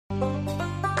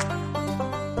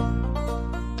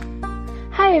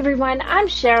Hi everyone, I'm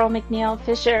Cheryl McNeil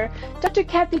Fisher. Dr.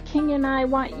 Kathy King and I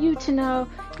want you to know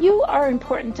you are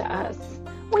important to us.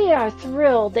 We are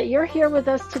thrilled that you're here with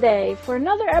us today for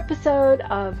another episode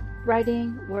of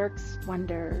Writing Works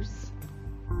Wonders.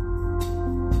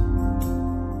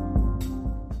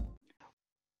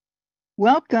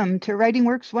 Welcome to Writing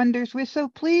Works Wonders. We're so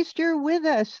pleased you're with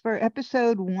us for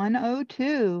episode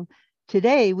 102.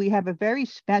 Today we have a very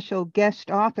special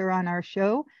guest author on our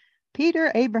show,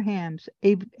 Peter Abrahams,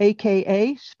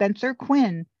 a.k.a.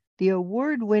 SpencerQuinn, the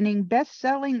award-winning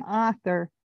best-selling author,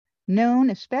 known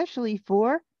especially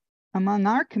for, among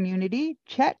our community,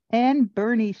 Chet and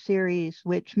Bernie series,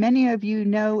 which many of you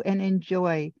know and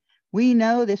enjoy. We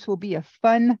know this will be a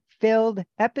fun-filled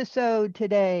episode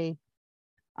today.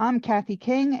 I'm Kathy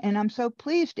King, and I'm so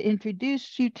pleased to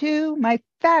introduce you to my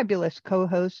fabulous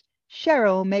co-host,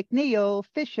 Cheryl McNeil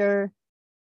Fisher.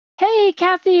 Hey,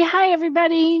 Kathy. Hi,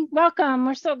 everybody. Welcome.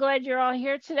 We're so glad you're all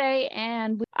here today.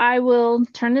 And I will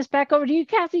turn this back over to you,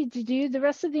 Kathy, to do the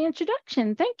rest of the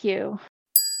introduction. Thank you.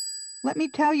 Let me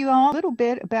tell you all a little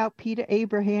bit about Peter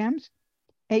Abrahams,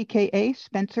 a.k.a.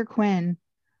 SpencerQuinn.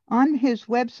 On his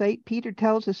website, Peter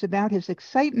tells us about his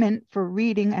excitement for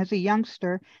reading as a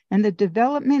youngster and the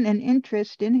development and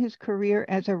interest in his career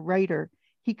as a writer.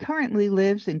 He currently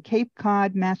lives in Cape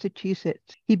Cod,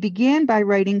 Massachusetts. He began by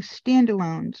writing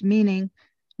standalones, meaning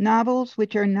novels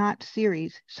which are not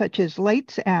series, such as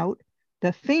Lights Out,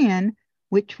 The Fan,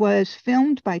 which was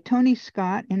filmed by Tony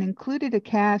Scott and included a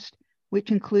cast which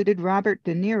included Robert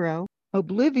De Niro,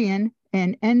 Oblivion,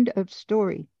 and End of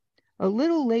Story. A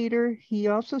little later, he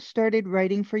also started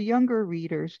writing for younger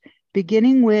readers,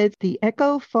 beginning with the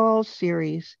Echo Falls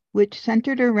series, which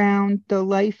centered around the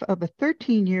life of a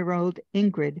 13-year-old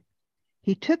Ingrid.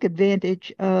 He took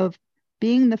advantage of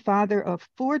being the father of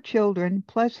 4 children,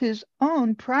 plus his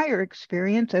own prior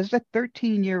experience as a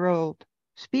 13-year-old.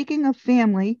 Speaking of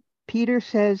family, Peter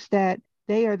says that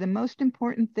they are the most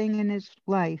important thing in his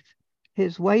life,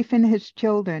 his wife and his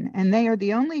children, and they are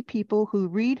the only people who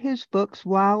read his books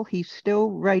while he's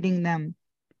still writing them.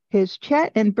 His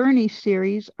Chet and Bernie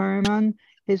series are among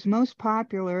his most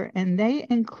popular, and they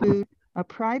include a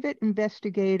private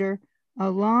investigator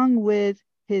along with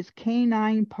his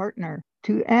canine partner.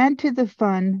 To add to the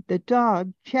fun, the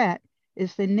dog, Chet,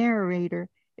 is the narrator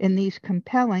in these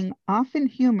compelling, often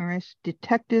humorous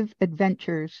detective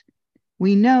adventures.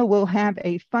 We know we'll have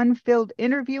a fun-filled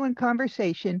interview and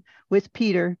conversation with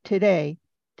Peter today.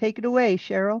 Take it away,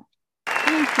 Cheryl.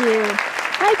 Thank you.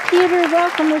 Hi, Peter.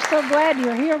 Welcome. We're so glad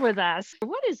you're here with us.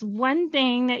 What is one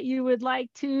thing that you would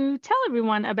like to tell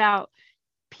everyone about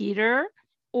Peter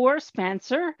or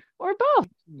Spencer or both?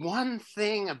 One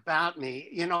thing about me,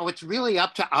 it's really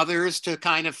up to others to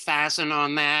kind of fasten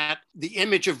on that. The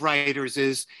image of writers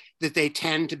is that they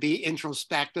tend to be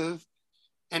introspective.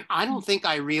 And I don't think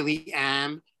I really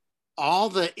am. All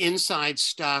the inside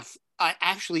stuff, I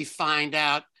actually find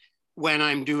out when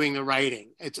I'm doing the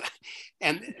writing.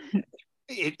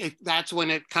 That's when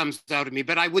it comes out of me.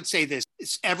 But I would say this,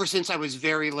 ever since I was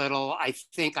very little, I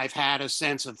think I've had a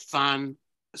sense of fun,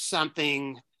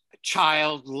 something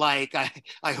childlike,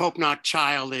 I hope not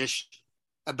childish,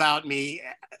 about me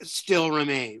still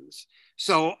remains.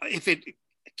 So if it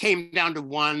came down to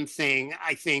one thing,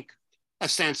 I think a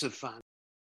sense of fun.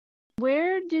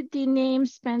 Where did the name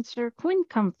SpencerQuinn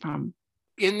come from?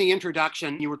 In the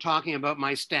introduction, you were talking about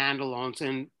my standalones,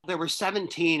 and there were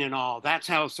 17 in all. That's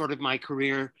how sort of my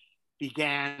career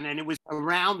began. And it was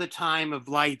around the time of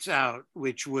Lights Out,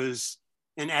 which was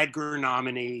an Edgar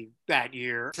nominee that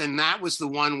year. And that was the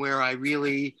one where I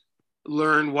really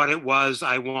learned what it was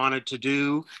I wanted to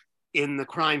do in the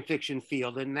crime fiction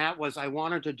field. And that was, I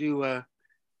wanted to do a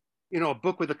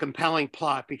book with a compelling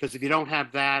plot, because if you don't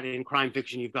have that in crime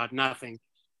fiction, you've got nothing.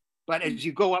 But as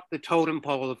you go up the totem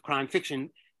pole of crime fiction,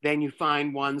 then you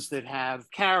find ones that have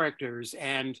characters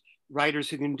and writers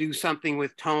who can do something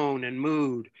with tone and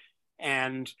mood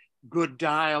and good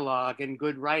dialogue and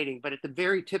good writing. But at the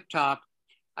very tip top,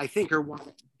 I think are ones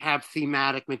that have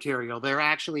thematic material. They're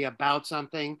actually about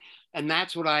something. And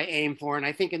that's what I aim for. And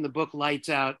I think in the book Lights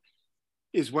Out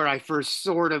is where I first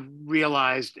sort of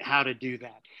realized how to do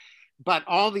that. But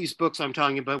all these books I'm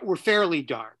talking about were fairly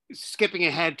dark. Skipping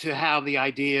ahead to how the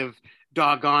idea of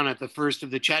Doggone It, the first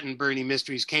of the Chet and Bernie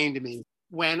mysteries, came to me.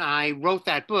 When I wrote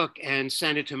that book and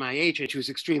sent it to my agent, she was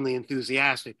extremely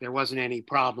enthusiastic. There wasn't any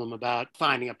problem about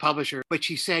finding a publisher. But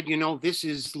she said, this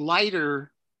is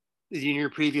lighter than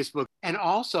your previous book. And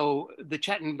also, the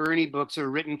Chet and Bernie books are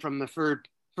written from the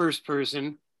first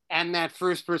person, and that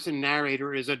first person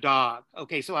narrator is a dog.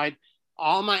 Okay, so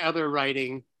all my other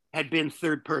writing had been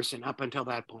third person up until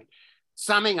that point.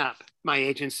 Summing up, my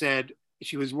agent said,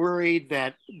 She was worried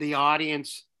that the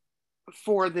audience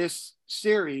for this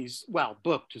series, well,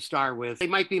 book to start with, they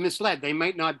might be misled. They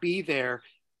might not be there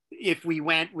if we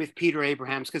went with Peter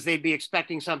Abrahams because they'd be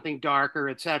expecting something darker,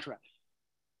 etc.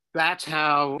 That's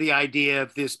how the idea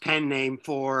of this pen name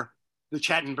for the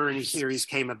Chet and Bernie series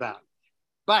came about.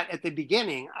 But at the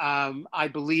beginning, I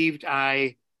believed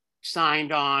I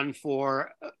signed on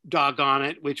for Doggone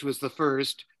It, which was the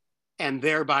first, and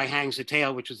Thereby Hangs a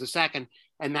Tale, which was the second,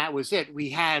 and that was it. We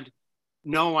had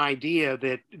no idea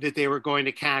that they were going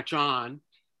to catch on.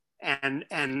 And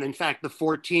in fact, the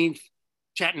 14th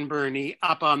Chet and Bernie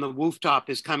Up on the Rooftop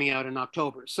is coming out in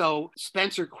October. So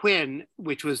SpencerQuinn,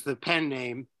 which was the pen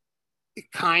name,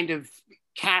 it kind of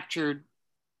captured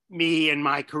me and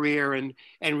my career and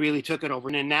really took it over.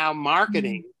 And now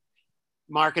marketing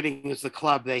is the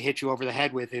club they hit you over the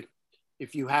head with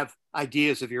if you have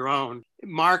ideas of your own.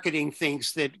 Marketing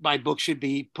thinks that my book should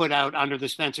be put out under the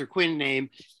SpencerQuinn name.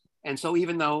 And so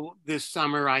even though this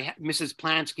summer Mrs.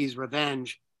 Plansky's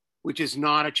Revenge, which is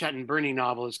not a Chet and Bernie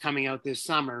novel, is coming out this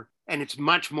summer, and it's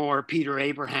much more Peter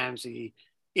Abrahams-y,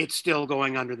 it's still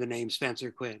going under the name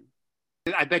SpencerQuinn.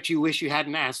 I bet you wish you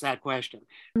hadn't asked that question.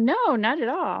 No, not at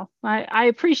all. I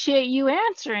appreciate you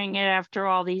answering it after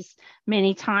all these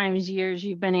many years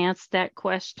you've been asked that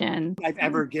question. I've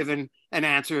ever given an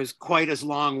answer as quite as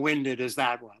long-winded as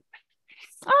that one.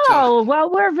 Oh,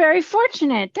 well, we're very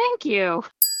fortunate. Thank you.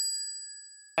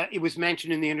 It was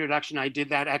mentioned in the introduction, I did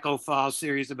that Echo Falls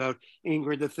series about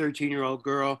Ingrid, the 13-year-old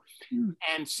girl.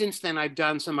 And since then, I've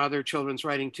done some other children's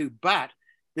writing too. But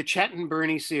the Chet and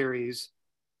Bernie series,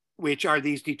 which are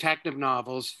these detective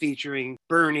novels featuring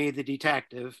Bernie, the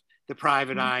detective, the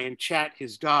private eye, and Chet,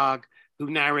 his dog, who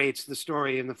narrates the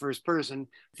story in the first person.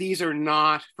 These are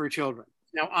not for children.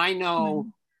 Now, I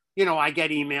know, I get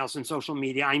emails and social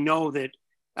media. I know that,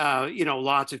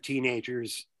 lots of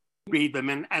teenagers read them.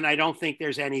 And I don't think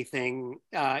there's anything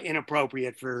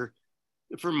inappropriate for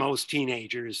most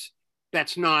teenagers.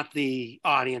 That's not the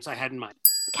audience I had in mind.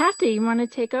 Kathy, you want to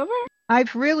take over?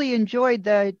 I've really enjoyed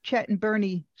the Chet and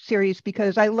Bernie series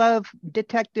because I love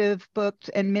detective books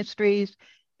and mysteries,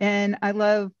 and I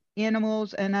love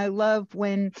animals, and I love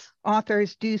when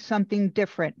authors do something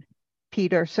different,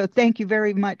 Peter. So thank you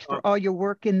very much for all your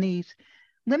work in these.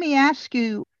 Let me ask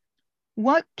you,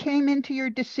 what came into your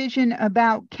decision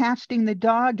about casting the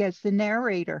dog as the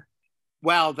narrator?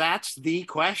 Well, that's the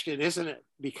question, isn't it?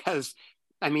 Because,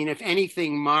 if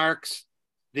anything marks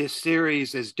this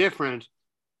series as different,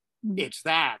 it's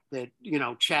that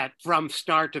Chet from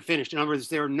start to finish. In other words,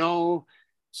 there are no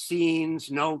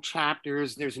scenes, no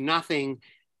chapters. There's nothing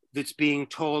that's being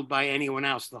told by anyone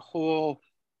else. The whole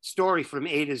story from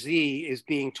A to Z is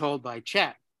being told by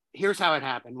Chet. Here's how it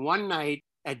happened. One night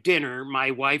at dinner, my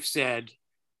wife said,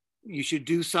 you should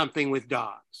do something with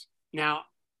dogs. Now,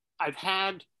 I've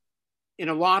had in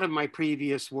a lot of my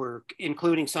previous work,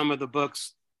 including some of the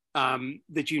books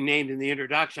that you named in the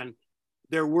introduction,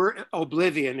 there were,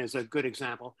 Oblivion is a good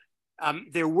example.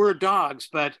 There were dogs,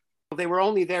 but they were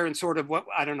only there in sort of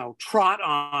trot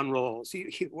on roles. You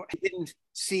didn't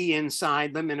see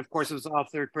inside them. And of course, it was all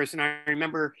third person. I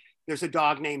remember there's a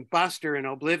dog named Buster in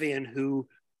Oblivion who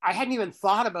I hadn't even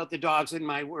thought about the dogs in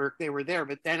my work. They were there,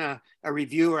 but then a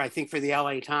reviewer, I think for the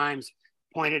LA Times,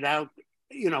 pointed out,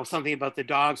 something about the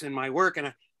dogs in my work.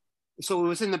 And so it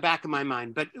was in the back of my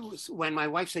mind. But it was when my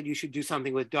wife said you should do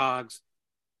something with dogs,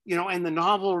 and the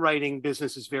novel writing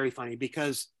business is very funny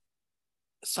because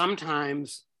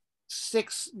sometimes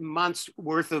 6 months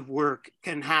worth of work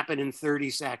can happen in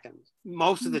 30 seconds.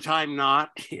 Most of the time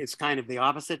not. It's kind of the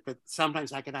opposite, but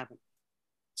sometimes that can happen.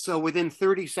 So within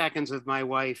 30 seconds of my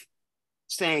wife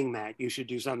saying that you should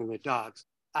do something with dogs,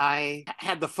 I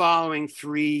had the following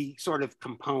 3 sort of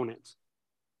components.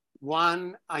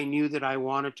 One, I knew that I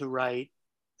wanted to write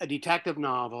a detective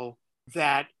novel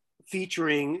that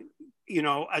featuring,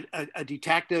 a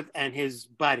detective and his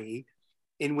buddy,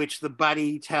 in which the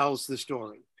buddy tells the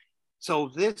story. So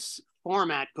this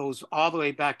format goes all the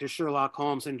way back to Sherlock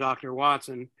Holmes and Dr.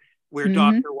 Watson, where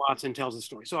Dr. Watson tells the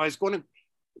story. So I was going to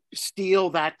steal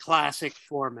that classic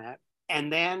format.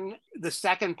 And then the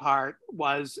second part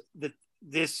was that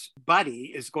this buddy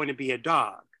is going to be a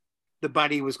dog. The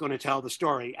buddy was going to tell the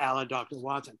story, a la Dr.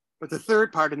 Watson. But the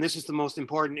third part, and this is the most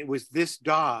important, it was this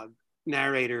dog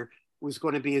narrator was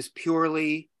going to be as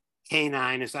purely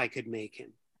canine as I could make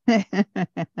him.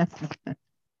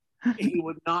 He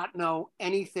would not know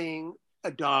anything a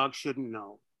dog shouldn't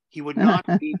know. He would not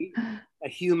be a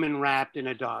human wrapped in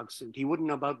a dog suit. He wouldn't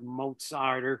know about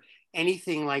Mozart or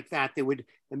anything like that that would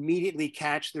immediately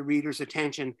catch the reader's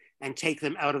attention and take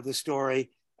them out of the story.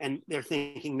 And they're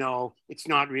thinking, no, it's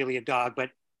not really a dog.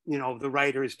 But the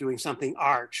writer is doing something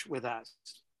arch with us.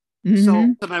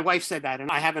 Mm-hmm. So my wife said that,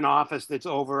 and I have an office that's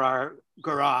over our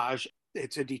garage.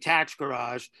 It's a detached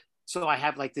garage. So I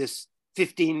have like this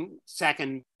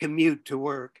 15-second commute to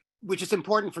work, which is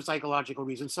important for psychological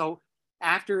reasons. So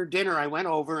after dinner, I went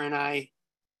over and I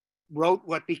wrote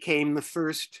what became the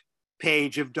first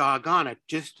page of Doggone It,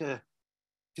 just to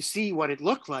see what it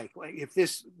looked like if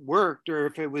this worked or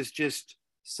if it was just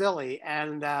silly.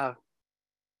 And I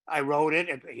wrote it.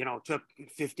 It took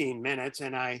 15 minutes,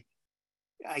 and I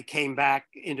came back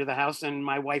into the house, and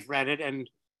my wife read it,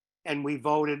 and we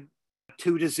voted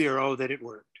 2-0 that it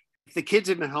worked. If the kids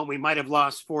had been home, we might have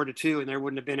lost 4-2, and there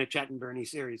wouldn't have been a Chet and Bernie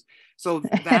series. So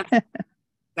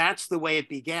that's the way it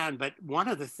began. But one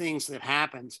of the things that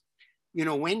happens,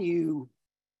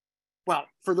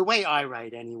 for the way I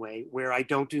write anyway, where I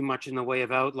don't do much in the way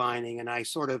of outlining, and I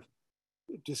sort of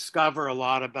discover a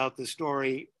lot about the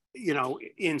story,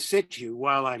 in situ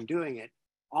while I'm doing it,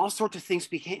 all sorts of things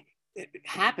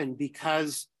happened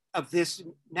because of this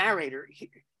narrator.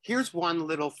 Here's one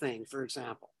little thing, for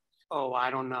example. Oh,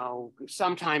 I don't know,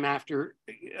 sometime after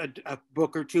a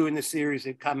book or two in the series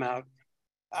had come out,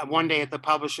 one day at the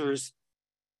publishers,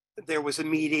 there was a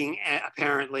meeting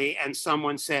apparently, and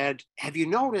someone said, have you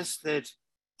noticed that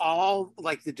all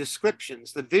like the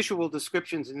descriptions, the visual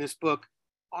descriptions in this book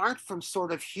aren't from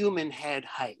sort of human head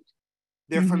height.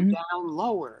 They're from down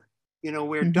lower,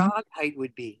 where dog height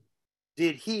would be.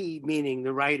 Did he, meaning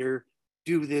the writer,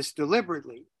 do this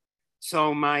deliberately?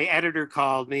 So my editor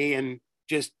called me and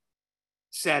just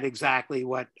said exactly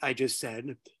what I just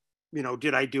said.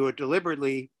 Did I do it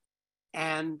deliberately?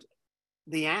 And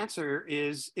the answer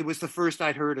is, it was the first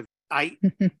I'd heard of. I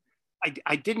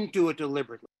didn't do it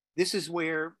deliberately. This is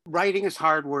where writing is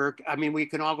hard work. I mean, we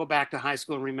can all go back to high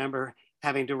school and remember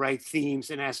having to write themes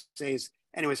and essays,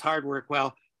 and it was hard work.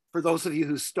 Well, for those of you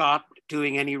who stopped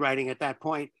doing any writing at that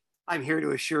point, I'm here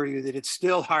to assure you that it's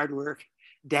still hard work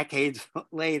decades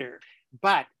later.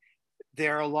 But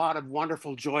there are a lot of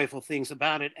wonderful, joyful things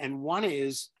about it. And one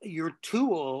is your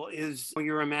tool is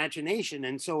your imagination.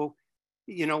 And so,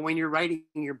 when you're writing,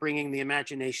 you're bringing the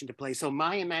imagination to play. So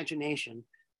my imagination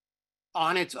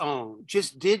on its own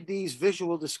just did these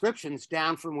visual descriptions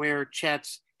down from where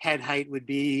Chet's head height would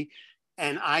be.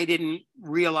 And I didn't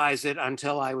realize it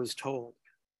until I was told.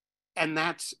 And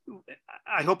I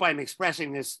hope I'm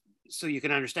expressing this so you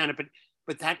can understand it,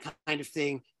 but that kind of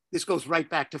thing, this goes right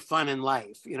back to fun in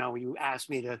life. You asked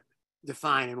me to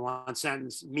define in one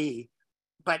sentence me,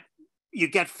 but you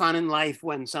get fun in life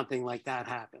when something like that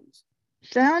happens.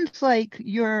 Sounds like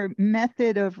your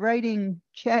method of writing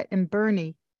Chet and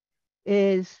Bernie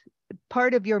is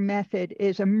part of your method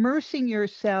is immersing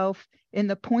yourself in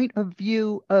the point of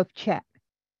view of Chet.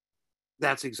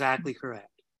 That's exactly correct.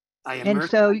 And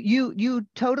so you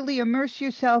totally immerse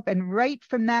yourself and write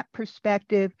from that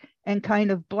perspective and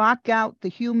kind of block out the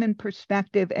human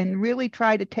perspective and really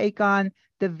try to take on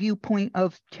the viewpoint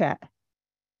of Chet.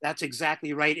 That's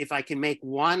exactly right. If I can make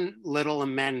one little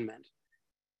amendment,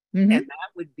 and that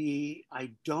would be,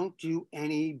 I don't do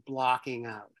any blocking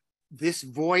out. This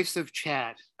voice of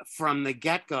Chet from the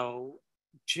get-go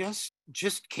just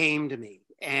came to me.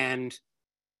 And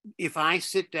if I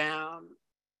sit down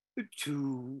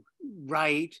to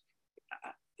write,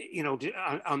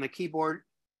 on the keyboard,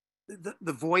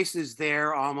 the voice is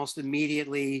there almost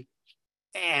immediately.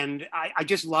 And I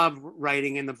just love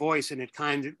writing in the voice, and it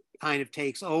kind of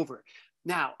takes over.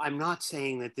 Now, I'm not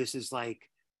saying that this is like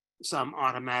some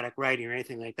automatic writing or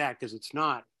anything like that, because it's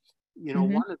not.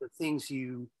 One of the things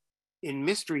in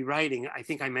mystery writing, I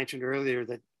think I mentioned earlier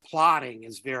that plotting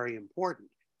is very important.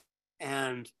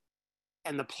 And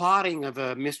the plotting of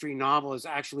a mystery novel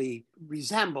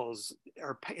resembles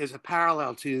or is a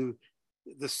parallel to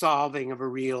the solving of a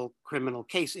real criminal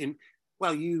case.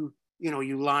 You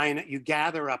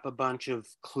gather up a bunch of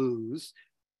clues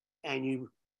and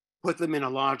you put them in a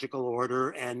logical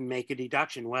order and make a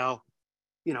deduction. Well,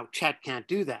 Chet can't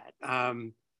do that.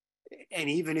 And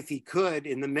even if he could,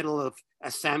 in the middle of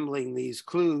assembling these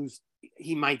clues,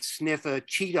 he might sniff a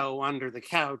Cheeto under the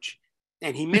couch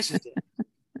and he misses it.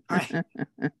 Right.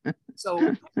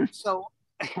 So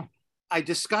I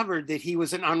discovered that he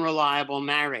was an unreliable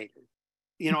narrator.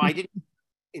 I didn't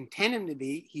intend him to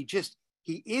be.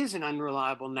 He is an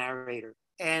unreliable narrator.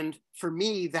 And for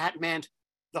me, that meant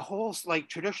the whole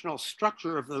traditional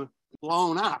structure of the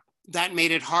blown up. That made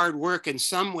it hard work in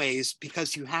some ways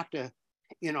because you have to,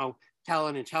 tell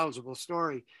an intelligible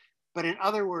story. But in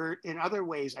other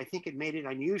ways, I think it made it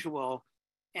unusual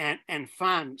and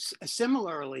fun.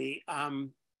 Similarly,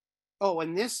 and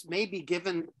this may be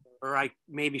given, or I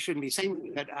maybe shouldn't be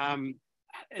saying, but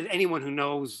anyone who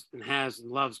knows and has and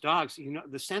loves dogs,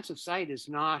 the sense of sight is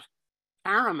not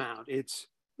paramount. It's,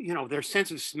 their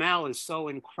sense of smell is so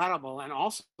incredible, and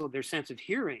also their sense of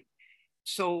hearing.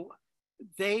 So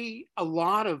a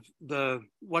lot of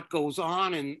what goes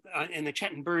on in the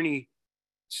Chet and Bernie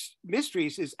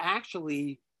mysteries is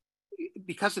actually,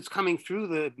 because it's coming through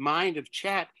the mind of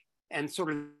Chet, and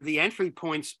sort of the entry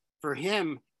points for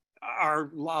him are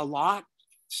a lot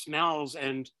smells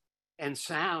and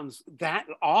sounds, that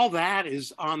all that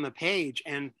is on the page.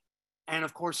 And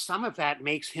of course, some of that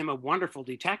makes him a wonderful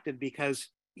detective, because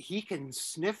he can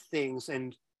sniff things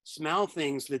and smell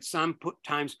things that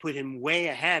sometimes put him way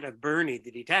ahead of Bernie, the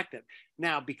detective.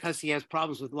 Now, because he has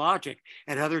problems with logic,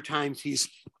 at other times he's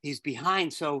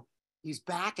behind. So he's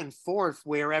back and forth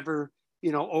wherever,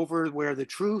 over where the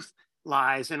truth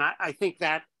lies. And I think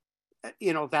that,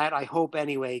 that I hope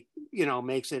anyway,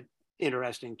 makes it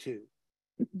interesting too.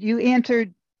 You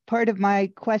answered part of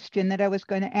my question that I was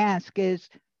going to ask, is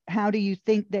how do you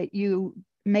think that you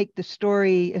make the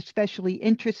story especially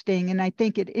interesting? And I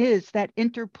think it is that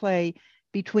interplay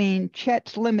between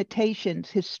Chet's limitations,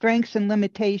 his strengths and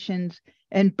limitations,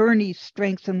 and Bernie's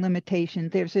strengths and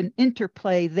limitations. There's an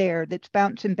interplay there that's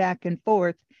bouncing back and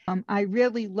forth. I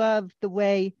really love the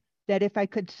way that, if I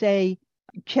could say,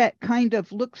 Chet kind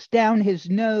of looks down his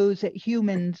nose at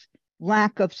humans'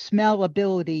 lack of smell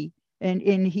ability. And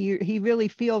he really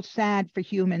feels sad for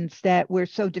humans that we're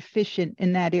so deficient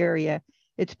in that area.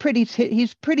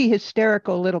 He's pretty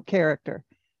hysterical little character,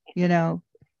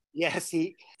 Yes,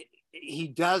 he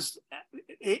does.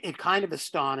 It kind of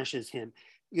astonishes him.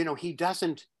 He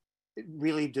doesn't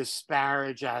really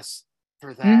disparage us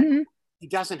for that. Mm-hmm. He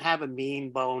doesn't have a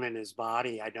mean bone in his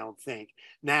body, I don't think.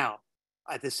 Now,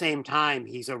 at the same time,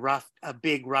 he's a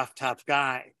big, rough, tough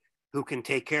guy who can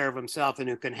take care of himself and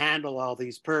who can handle all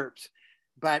these perps,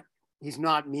 but he's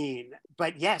not mean.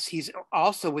 But yes, he's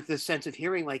also, with this sense of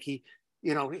hearing, like he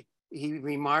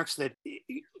remarks that,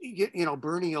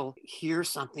 Bernie will hear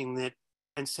something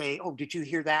and say, "Oh, did you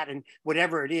hear that?" And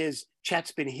whatever it is,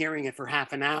 Chet's been hearing it for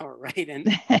half an hour, right?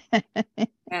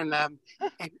 And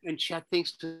Chet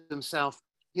thinks to himself,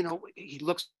 he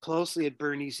looks closely at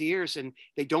Bernie's ears, and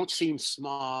they don't seem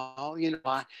small.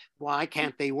 Why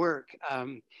can't they work?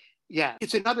 Yeah,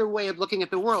 it's another way of looking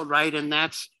at the world, right? And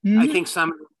that's, I think,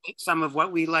 some of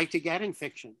what we like to get in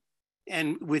fiction.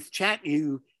 And with Chet,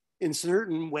 in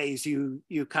certain ways, you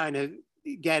kind of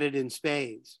get it in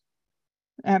spades.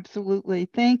 Absolutely.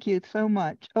 Thank you so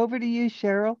much. Over to you,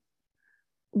 Cheryl.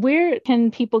 Where can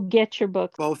people get your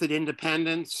book? Both at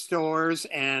independent stores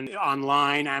and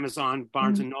online, Amazon,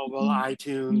 Barnes and Noble,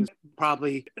 iTunes.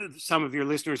 Probably some of your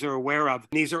listeners are aware of.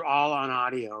 These are all on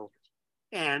audio.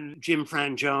 And Jim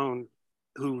Frangione,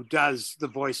 who does the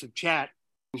voice of Chet,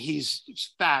 he's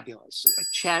fabulous.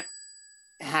 Chet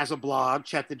has a blog,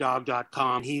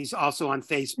 chetthedog.com. He's also on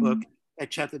Facebook at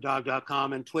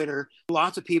chetthedog.com, and Twitter.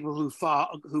 Lots of people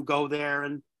who go there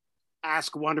and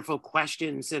ask wonderful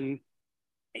questions, and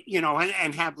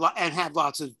and have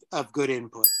lots of good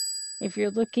input. If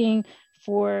you're looking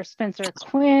for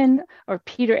SpencerQuinn or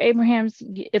Peter Abrahams,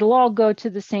 it'll all go to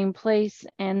the same place,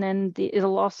 and then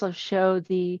it'll also show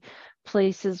the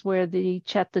places where the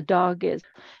Chet the dog is.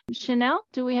 Chanel,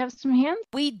 do we have some hands?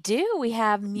 We do. We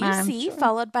have Nisi,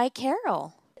 followed by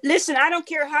Carol. Listen, I don't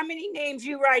care how many names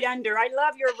you write under. I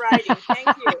love your writing. Thank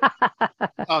you.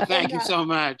 Oh, thank you so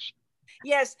much.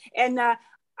 Yes, and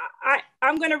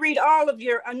I'm going to read all of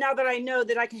your, now that I know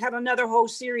that I can have another whole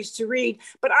series to read.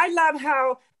 But I love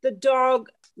how the dog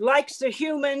likes the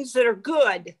humans that are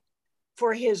good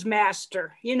for his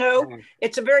master.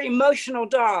 It's a very emotional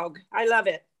dog. I love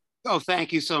it. Oh,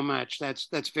 thank you so much.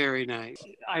 That's very nice.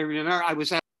 I remember I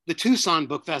was at the Tucson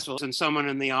Book Festival, and someone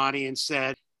in the audience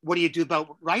said, "What do you do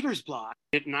about writer's block?"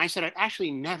 And I said, I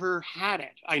actually never had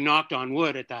it. I knocked on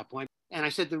wood at that point. And I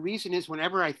said, the reason is,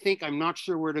 whenever I think I'm not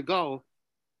sure where to go,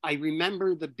 I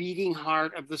remember the beating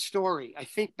heart of the story. I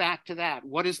think back to that.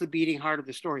 What is the beating heart of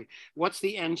the story? What's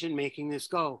the engine making this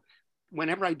go?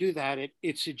 Whenever I do that,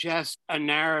 it suggests a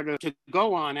narrative to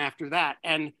go on after that.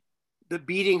 And the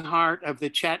beating heart of the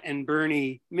Chet and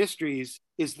Bernie mysteries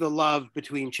is the love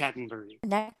between Chet and Bernie.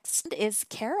 Next is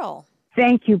Carol.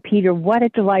 Thank you, Peter. What a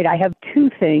delight. I have two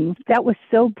things. That was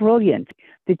so brilliant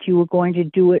that you were going to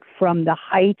do it from the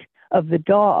height of the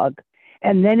dog.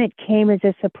 And then it came as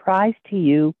a surprise to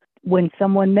you when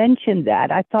someone mentioned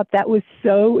that. I thought that was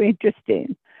so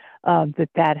interesting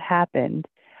that happened.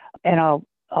 And I'll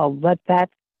let that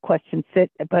question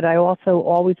sit. But I also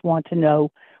always want to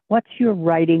know, what's your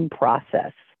writing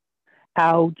process?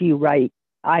 How do you write?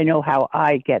 I know how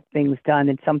I get things done,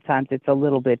 and sometimes it's a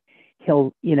little bit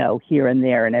here and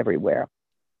there and everywhere.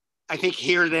 I think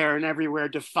Here, There, and Everywhere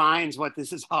defines what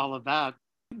this is all about.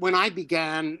 When I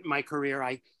began my career,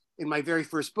 in my very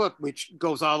first book, which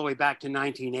goes all the way back to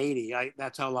 1980,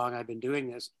 that's how long I've been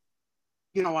doing this.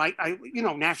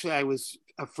 Naturally I was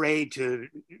afraid to,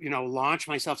 launch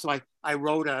myself. So I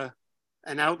wrote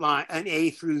an outline, an A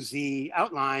through Z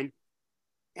outline,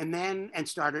 and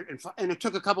started, and it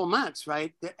took a couple months,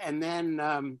 right? And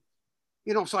then,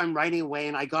 so I'm writing away,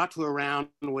 and I got to around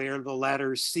where the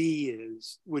letter C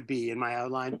would be in my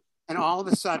outline. And all of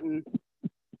a sudden,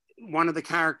 one of the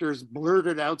characters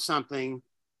blurted out something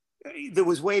that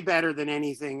was way better than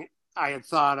anything I had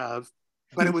thought of,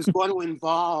 but it was going to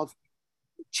involve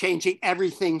changing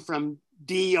everything from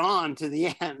D on to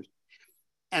the end.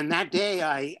 And that day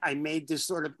I made this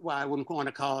sort of, well, I wouldn't want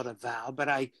to call it a vow, but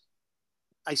I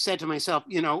said to myself,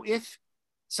 if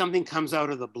something comes out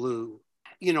of the blue,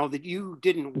 that you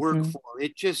didn't work for,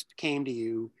 it just came to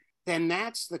you, then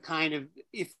that's the kind of,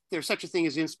 if there's such a thing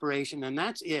as inspiration, then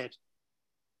that's it.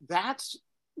 That's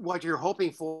what you're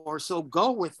hoping for. So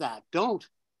go with that. Don't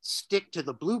stick to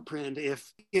the blueprint.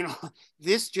 If,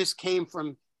 this just came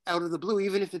from out of the blue,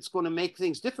 even if it's going to make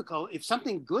things difficult, if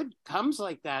something good comes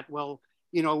like that, well,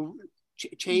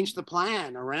 change the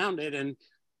plan around it.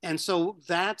 And so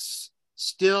that's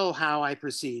still how I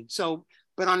proceed. So,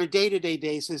 but on a day-to-day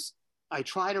basis, I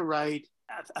try to write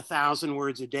 1,000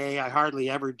 words a day. I hardly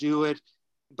ever do it,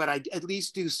 but I at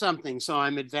least do something. So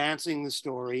I'm advancing the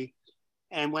story.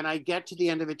 And when I get to the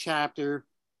end of a chapter,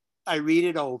 I read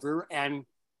it over, and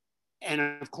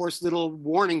of course, little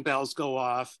warning bells go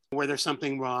off where there's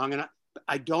something wrong. And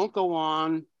I don't go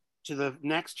on to the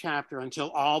next chapter until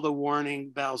all the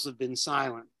warning bells have been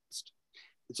silenced.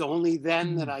 It's only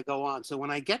then that I go on. So when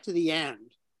I get to the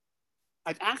end,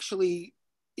 I've actually,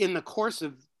 in the course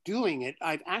of doing it,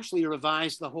 I've actually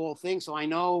revised the whole thing. So I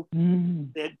know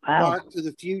that Bark to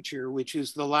the Future, which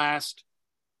is the last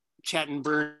Chet and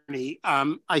Bernie,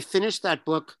 I finished that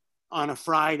book on a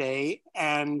Friday,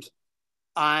 and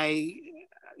I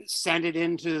sent it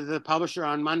into the publisher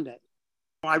on Monday.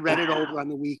 I read it over on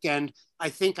the weekend. I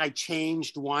think I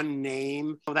changed one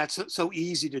name. That's so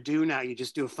easy to do now. You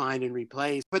just do a find and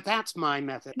replace. But that's my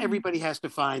method. Everybody has to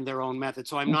find their own method.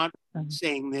 So I'm not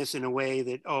saying this in a way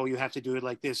that, you have to do it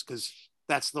like this, because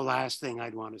that's the last thing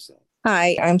I'd want to say.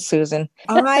 Hi, I'm Susan.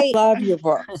 I love your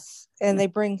books, and they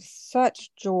bring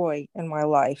such joy in my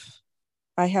life.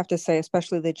 I have to say,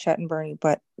 especially the Chet and Bernie,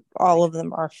 but all of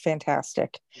them are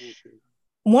fantastic.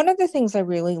 One of the things I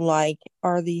really like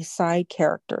are the side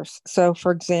characters. So,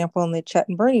 for example, in the Chet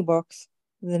and Bernie books,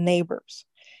 the neighbors.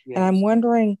 Yes. And I'm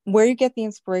wondering where you get the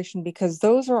inspiration, because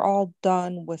those are all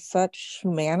done with such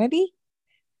humanity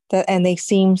and they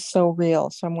seem so real.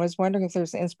 So I was wondering if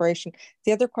there's inspiration.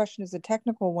 The other question is a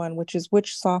technical one, which is,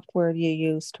 which software do you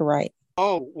use to write?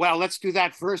 Oh, well, let's do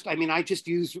that first. I mean, I just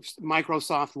use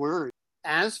Microsoft Word.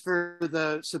 As for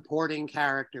the supporting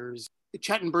characters,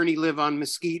 Chet and Bernie live on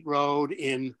Mesquite Road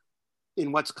in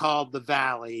what's called the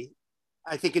Valley.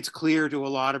 I think it's clear to a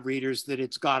lot of readers that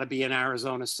it's got to be in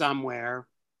Arizona somewhere.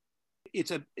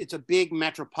 It's a big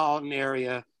metropolitan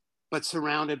area, but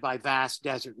surrounded by vast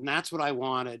desert. And that's what I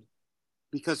wanted,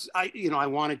 because I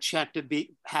wanted Chet to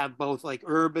have both like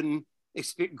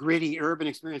gritty urban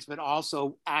experience, but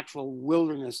also actual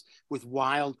wilderness with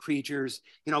wild creatures,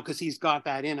 because he's got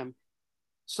that in him.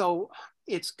 So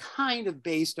it's kind of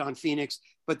based on Phoenix,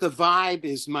 but the vibe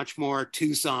is much more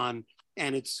Tucson,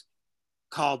 and it's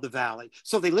called the Valley.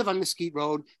 So they live on Mesquite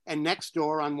Road, and next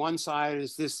door on one side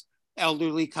is this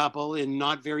elderly couple in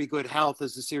not very good health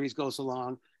as the series goes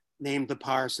along, named the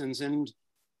Parsons, and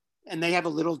they have a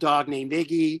little dog named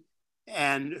Iggy,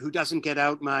 and who doesn't get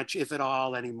out much, if at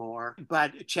all, anymore.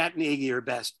 But Chet and Iggy are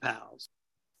best pals.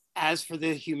 As for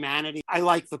the humanity, I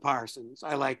like the Parsons.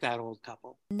 I like that old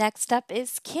couple. Next up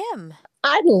is Kim.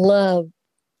 I love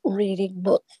reading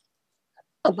books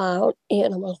about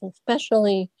animals,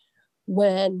 especially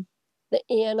when the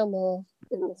animal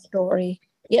in the story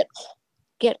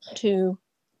gets to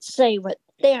say what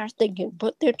they're thinking,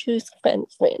 put their 2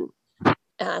 cents in.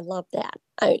 And I love that.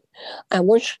 I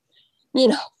wish,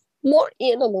 more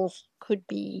animals could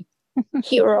be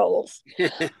heroes.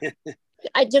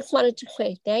 I just wanted to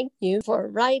say thank you for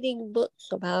writing books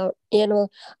about animals.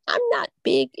 I'm not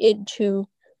big into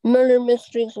murder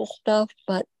mysteries and stuff,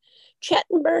 but Chet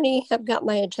and Bernie have got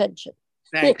my attention.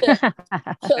 Thank you.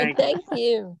 So thank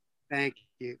you. Thank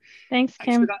you. Thanks,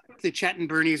 Kim. The Chet and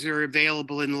Bernies are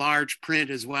available in large print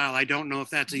as well. I don't know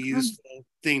if that's a useful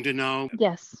thing to know.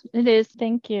 Yes, it is.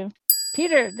 Thank you.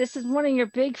 Peter, this is one of your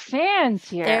big fans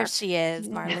here. There she is,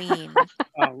 Marlene.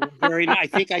 Oh, very nice. I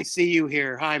think I see you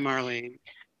here. Hi, Marlene.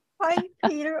 Hi,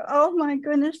 Peter. Oh my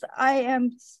goodness. I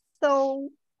am so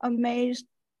amazed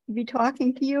to be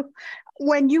talking to you.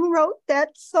 When you wrote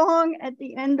that song at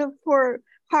the end of For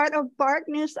Heart of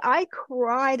Darkness, I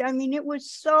cried. I mean, it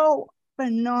was so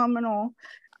phenomenal.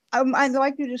 I'd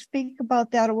like you to speak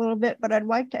about that a little bit, but I'd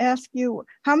like to ask you,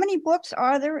 how many books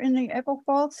are there in the Echo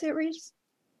Falls series?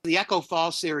 The Echo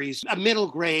Falls series, a middle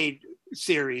grade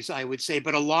series, I would say,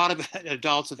 but a lot of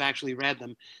adults have actually read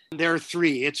them. There are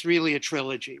 3. It's really a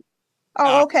trilogy.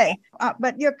 Oh, okay.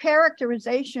 But your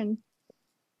characterization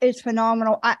is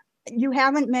phenomenal. You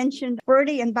haven't mentioned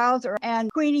Bertie and Bowser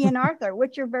and Queenie and Arthur,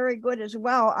 which are very good as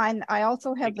well. I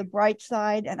also have The Bright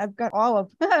Side, and I've got all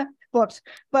of books,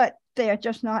 but they are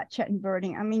just not Chet and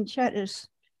Bertie. I mean, Chet is,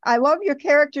 I love your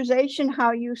characterization,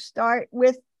 how you start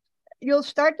with, you'll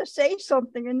start to say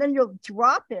something and then you'll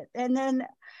drop it. And then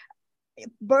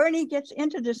Bernie gets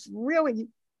into this really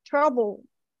trouble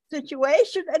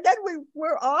situation. And then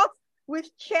we're off with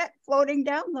Chet floating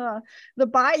down the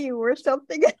bayou or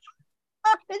something.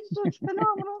 It's just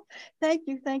phenomenal. Thank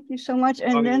you so much.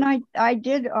 And then I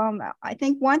did I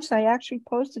think once I actually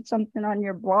posted something on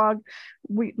your blog.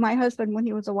 My husband, when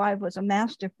he was alive, was a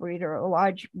Mastiff breeder, a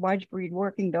large breed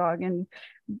working dog, and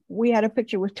we had a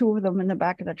picture with 2 of them in the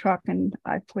back of the truck, and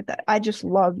I put that. I just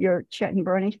love your Chet and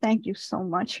Bernie. Thank you so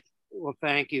much. Well,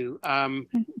 thank you.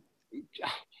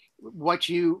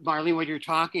 Marlene, what you're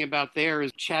talking about there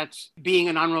is Chet's being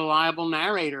an unreliable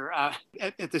narrator,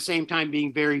 at the same time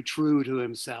being very true to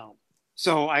himself.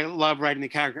 So I love writing the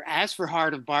character. As for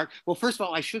Heart of Bark, well, first of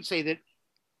all, I should say that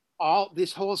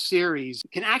this whole series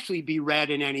can actually be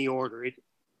read in any order.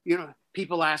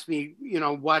 People ask me,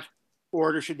 what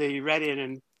order should they be read in?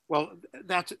 And well,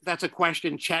 that's a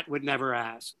question Chet would never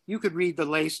ask. You could read the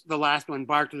last one,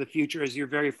 Bark to the Future, as your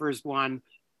very first one,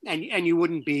 and you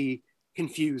wouldn't be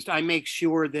confused. I make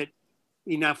sure that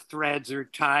enough threads are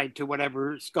tied to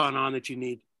whatever's gone on that you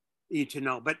need to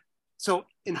know. But so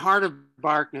in Heart of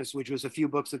Darkness, which was a few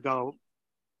books ago,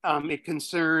 it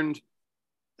concerned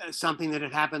something that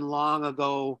had happened long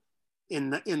ago in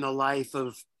the life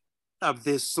of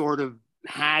this sort of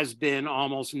has been,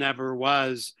 almost never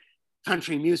was,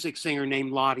 country music singer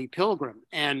named Lottie Pilgrim.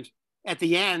 And at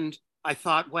the end, I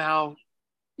thought, well,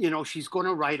 she's going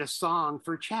to write a song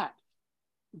for Chet.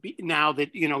 Now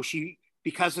that,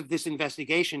 because of this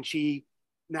investigation, she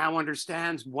now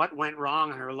understands what went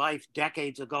wrong in her life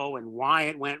decades ago and why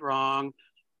it went wrong.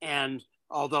 And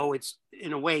although it's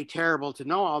in a way terrible to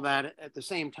know all that, at the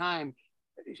same time,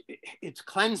 it's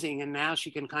cleansing, and now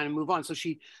she can kind of move on. So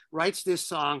she writes this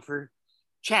song for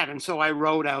Chet. And so I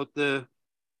wrote out the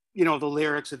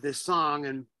lyrics of this song.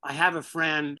 And I have a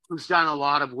friend who's done a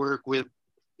lot of work with,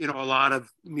 a lot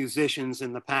of musicians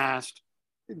in the past.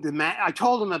 I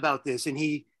told him about this, and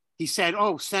he said,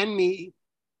 "Oh, send me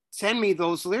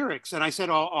those lyrics." And I said,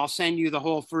 I'll send you the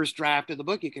whole first draft of the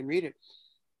book. You can read it,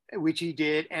 which he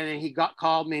did. And then he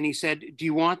called me and he said, "Do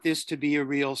you want this to be a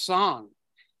real song?"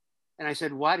 And I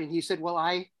said, "What?" And he said, "Well,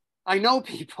 I know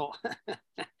people."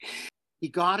 He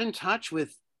got in touch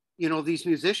with, these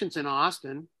musicians in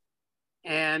Austin,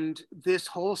 and this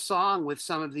whole song with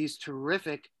some of these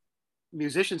terrific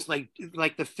musicians, like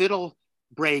the fiddle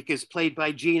break is played by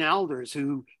Gene Elders,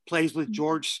 who plays with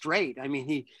George Strait. I mean,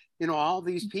 he, all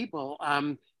these people,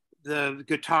 the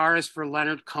guitarist for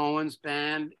Leonard Cohen's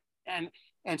band, and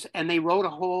they wrote a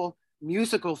whole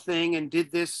musical thing and did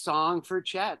this song for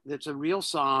Chet. That's a real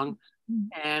song.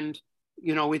 And,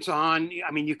 it's on,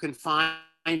 you can find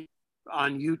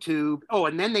on YouTube. Oh,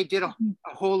 and then they did a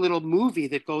whole little movie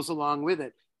that goes along with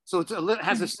it. So it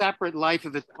has a separate life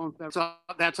of its own. So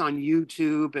that's on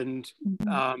YouTube and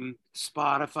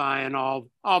Spotify and all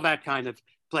that kind of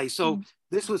place. So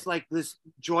this was like this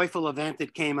joyful event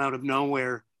that came out of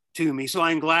nowhere to me. So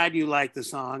I'm glad you like the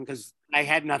song, because I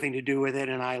had nothing to do with it,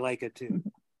 and I like it too.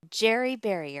 Jerry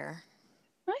Barrier.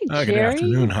 Hi, Good Jerry.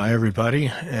 afternoon. Hi, everybody.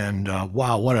 And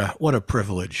wow, what a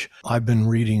privilege. I've been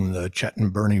reading the Chet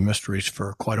and Bernie mysteries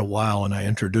for quite a while, and I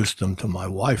introduced them to my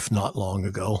wife not long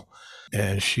ago.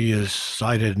 And she is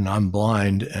sighted and I'm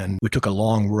blind. And we took a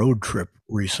long road trip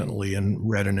recently and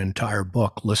read an entire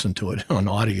book, listened to it on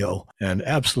audio, and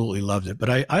absolutely loved it. But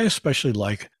I especially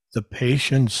like the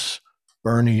patience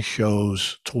Bernie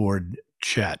shows toward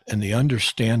Chet and the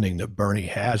understanding that Bernie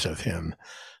has of him.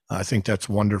 I think that's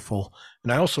wonderful.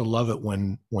 And I also love it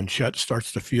when Chet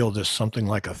starts to feel this something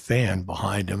like a fan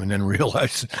behind him and then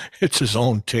realize it's his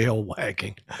own tail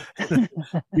wagging.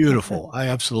 Beautiful. I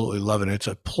absolutely love it. It's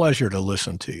a pleasure to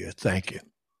listen to you. Thank you.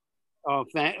 Oh,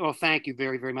 thank you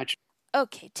very, very much.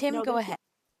 Okay, Tim, go ahead.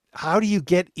 How do you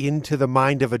get into the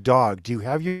mind of a dog? Do you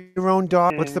have your own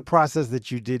dog? What's the process that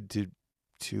you did to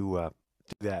do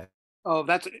that? Oh,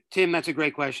 Tim, that's a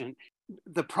great question.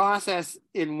 the process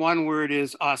in one word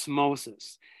is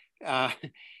osmosis.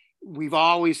 We've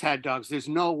always had dogs. There's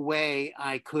no way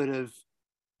I could have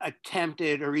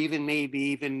attempted or even maybe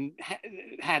even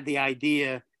had the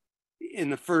idea in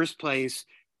the first place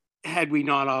had we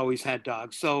not always had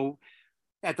dogs. So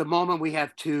at the moment we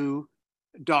have 2,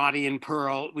 Dottie and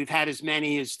Pearl. We've had as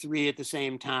many as 3 at the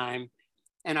same time.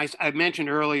 And I mentioned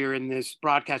earlier in this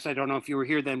broadcast, I don't know if you were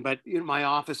here then, but my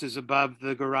office is above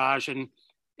the garage,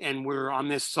 and we're on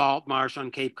this salt marsh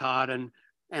on Cape Cod, and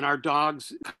our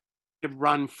dogs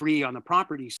run free on the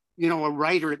property. A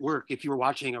writer at work, if you were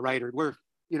watching a writer at work,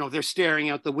 they're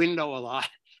staring out the window a lot,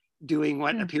 doing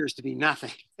what appears to be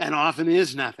nothing and often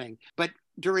is nothing. But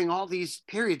during all these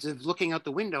periods of looking out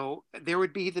the window, there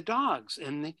would be the dogs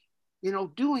and,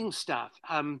 doing stuff.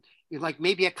 Like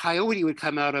maybe a coyote would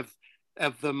come out of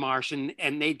the marsh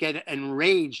and they'd get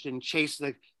enraged and chase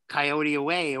the coyote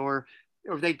away, or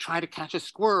they'd try to catch a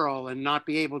squirrel and not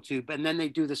be able to, and then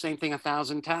they'd do the same thing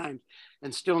 1,000 times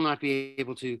and still not be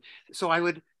able to. So I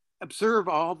would observe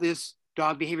all this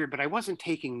dog behavior, but I wasn't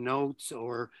taking notes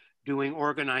or doing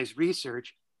organized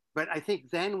research. But I think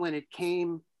then when it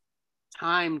came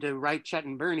time to write Chet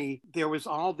and Bernie, there was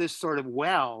all this sort of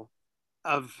well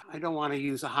of, I don't want to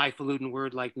use a highfalutin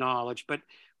word like knowledge, but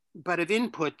of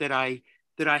input that I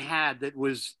had that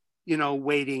was,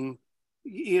 waiting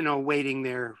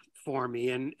there for me.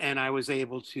 And I was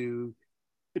able to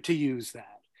use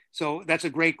that. So that's a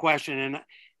great question.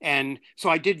 And so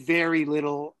I did very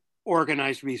little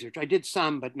organized research. I did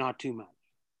some, but not too much.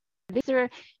 Is there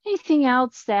anything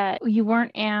else that you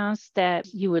weren't asked that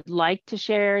you would like to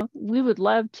share? We would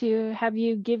love to have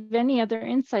you give any other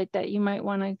insight that you might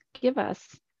want to give us.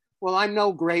 Well, I'm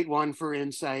no great one for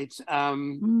insights.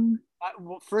 Well,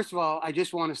 first of all, I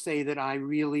just want to say that I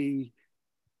really,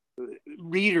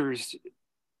 readers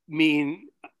mean,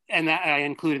 and that I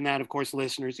include in that, of course,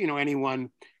 listeners, anyone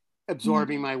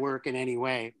absorbing my work in any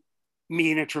way,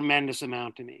 mean a tremendous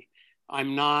amount to me.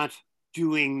 I'm not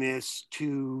doing this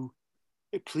to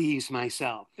please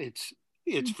myself.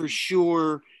 It's for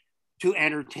sure to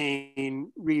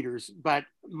entertain readers, but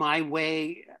my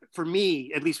way, for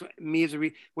me, at least me as a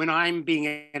reader, when I'm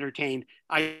being entertained,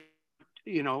 I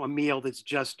a meal that's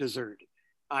just dessert.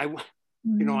 I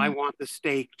want the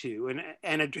steak too,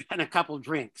 and a couple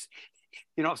drinks.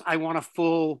 I want a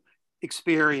full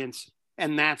experience,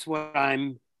 and that's what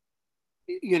I'm,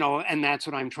 and that's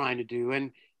what I'm trying to do.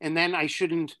 And then I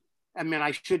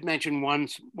should mention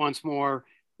once more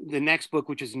the next book,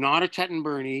 which is not a Chet and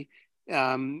Bernie.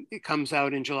 It comes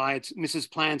out in July. It's Mrs.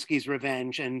 Plansky's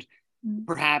Revenge, and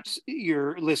perhaps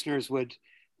your listeners would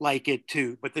like it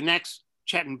too. But the next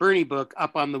Chet and Bernie book,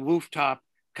 Up on the Rooftop,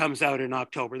 comes out in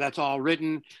October. That's all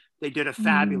written. They did a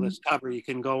fabulous cover. You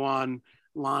can go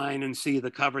online and see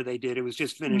the cover they did. It was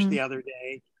just finished the other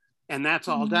day, and that's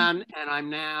all done. And I'm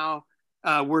now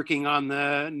working on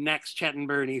the next Chet and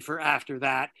Bernie for after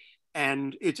that.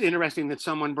 And it's interesting that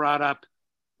someone brought up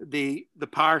the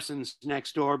Parsons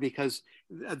next door, because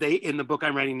they, in the book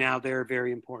I'm writing now, they're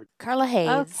very important. Carla Hayes.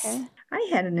 Okay. I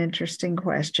had an interesting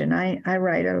question. I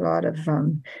write a lot of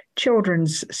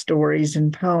children's stories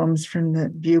and poems from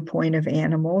the viewpoint of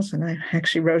animals. And I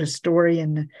actually wrote a story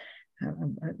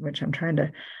which I'm trying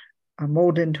to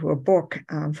mold into a book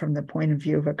from the point of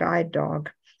view of a guide dog.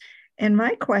 And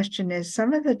my question is,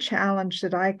 some of the challenge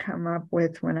that I come up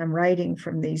with when I'm writing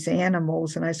from these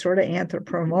animals, and I sort of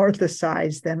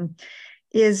anthropomorphize them,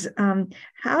 is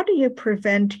how do you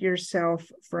prevent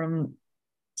yourself from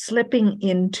slipping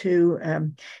into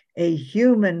a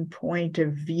human point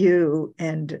of view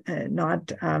and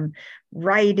not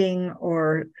writing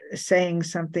or saying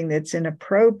something that's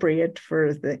inappropriate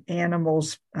for the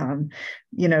animal's,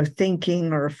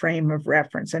 thinking or frame of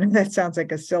reference? I know that sounds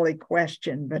like a silly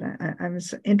question, but I'm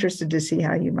interested to see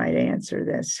how you might answer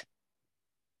this.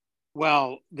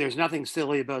 Well, there's nothing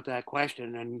silly about that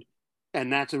question,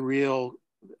 and that's a real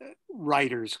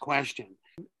writer's question.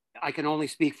 I can only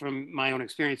speak from my own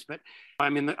experience, but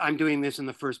I'm doing this in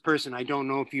the first person. I don't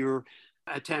know if you're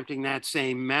attempting that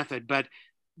same method, but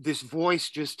this voice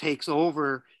just takes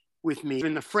over with me.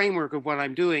 In the framework of what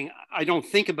I'm doing, I don't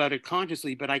think about it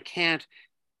consciously, but I can't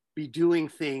be doing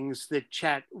things that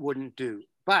Chet wouldn't do.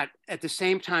 But at the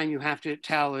same time, you have to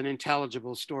tell an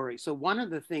intelligible story. So one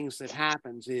of the things that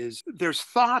happens is there's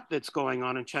thought that's going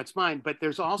on in Chet's mind, but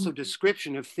there's also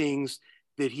description of things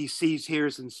that he sees,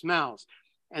 hears, and smells.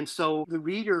 And so the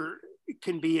reader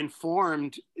can be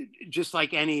informed just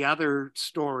like any other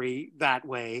story that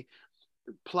way.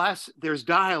 Plus, there's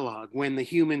dialogue when the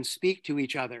humans speak to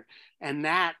each other, and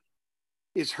that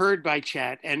is heard by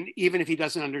Chet. And even if he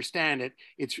doesn't understand it,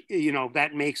 it's,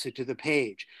 that makes it to the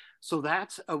page. So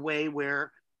that's a way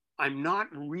where I'm not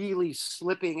really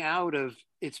slipping out of,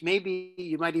 it's maybe,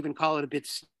 you might even call it a bit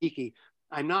sneaky.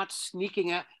 I'm not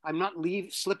slipping out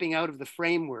of the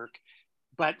framework,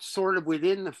 but sort of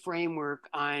within the framework,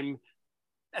 I'm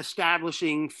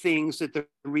establishing things that the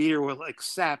reader will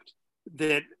accept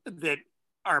that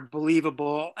are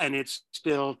believable, and it's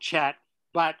still Chet,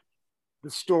 but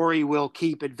the story will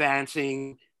keep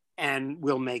advancing and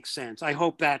will make sense. I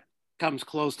hope that comes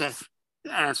close to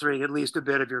answering at least a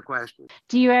bit of your question.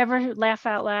 Do you ever laugh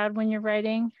out loud when you're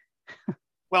writing?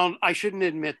 Well, I shouldn't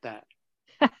admit that.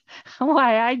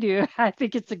 Why, I do. I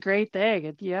think it's a great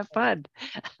thing. You have fun.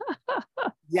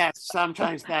 Yes,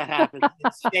 sometimes that happens.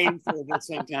 It's shameful, but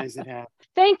sometimes it happens.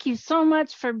 Thank you so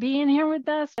much for being here with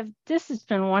us. This has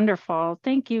been wonderful.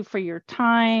 Thank you for your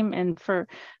time and for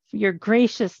your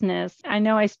graciousness. I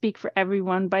know I speak for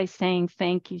everyone by saying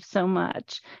thank you so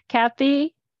much.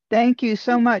 Kathy? Thank you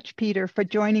so much, Peter, for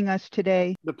joining us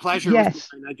today. The pleasure was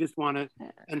mine. I just want to,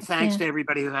 and thanks to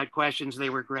everybody who had questions. They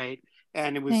were great.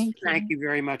 And it was, thank you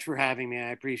very much for having me.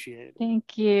 I appreciate it.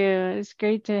 Thank you. It's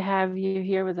great to have you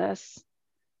here with us.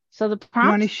 So the prompt. You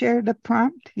want to share the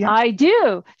prompt? Yeah. I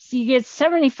do. So you get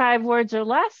 75 words or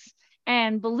less.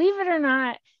 And believe it or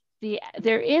not,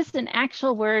 there is an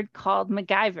actual word called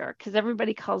MacGyver, because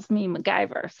everybody calls me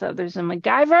MacGyver. So there's a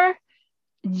MacGyver.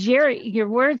 Your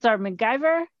words are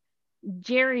MacGyver,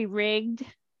 jerry-rigged,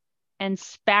 and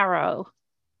sparrow.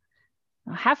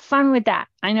 Have fun with that.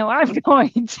 I know I'm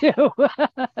going to.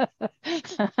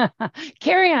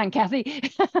 Carry on,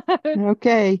 Kathy.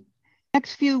 Okay.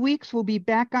 Next few weeks, we'll be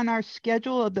back on our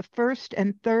schedule of the first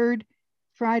and third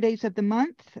Fridays of the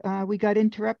month. We got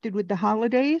interrupted with the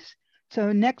holidays.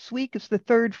 So next week is the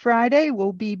third Friday.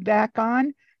 We'll be back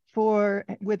on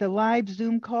with a live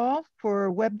Zoom call for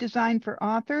Web Design for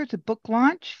Authors, a book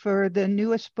launch for the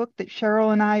newest book that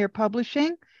Cheryl and I are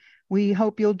publishing. We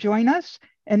hope you'll join us.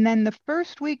 And then the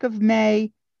first week of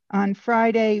May, on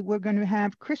Friday, we're going to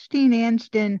have Christine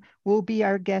Anston will be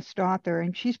our guest author.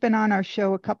 And she's been on our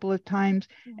show a couple of times,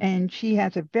 and she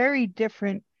has a very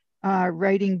different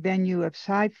writing venue of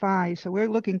sci-fi. So we're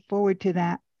looking forward to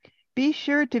that. Be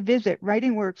sure to visit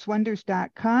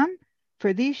writingworkswonders.com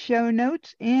for these show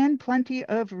notes and plenty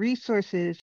of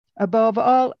resources. Above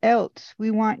all else,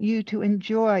 we want you to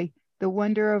enjoy the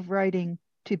wonder of writing,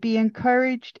 to be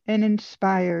encouraged and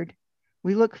inspired.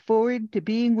 We look forward to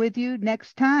being with you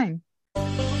next time.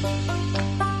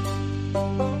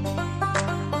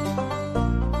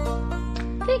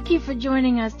 Thank you for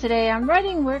joining us today on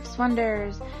Writing Works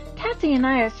Wonders. Kathy and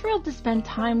I are thrilled to spend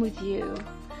time with you.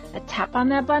 Tap on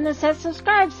that button that says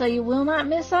subscribe so you will not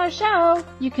miss our show.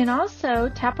 You can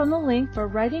also tap on the link for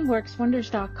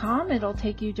writingworkswonders.com. It'll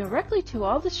take you directly to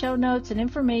all the show notes and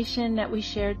information that we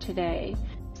shared today.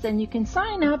 Then you can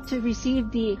sign up to receive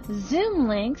the Zoom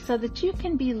link so that you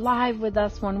can be live with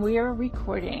us when we are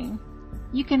recording.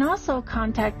 You can also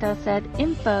contact us at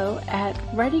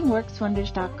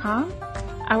info@writingworkswonders.com.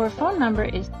 Our phone number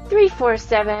is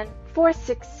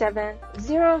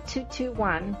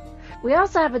 347-467-0221. We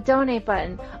also have a donate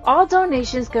button. All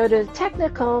donations go to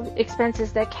technical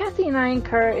expenses that Kathy and I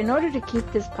incur in order to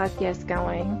keep this podcast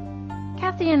going.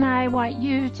 Kathy and I want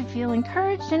you to feel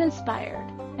encouraged and inspired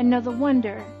and know the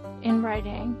wonder in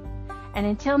writing. And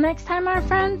until next time, our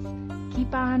friends,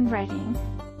 keep on writing.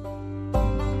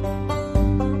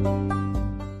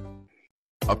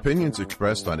 Opinions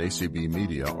expressed on ACB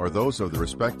Media are those of the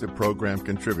respective program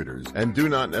contributors and do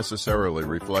not necessarily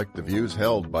reflect the views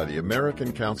held by the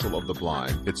American Council of the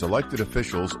Blind, its elected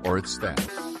officials, or its staff.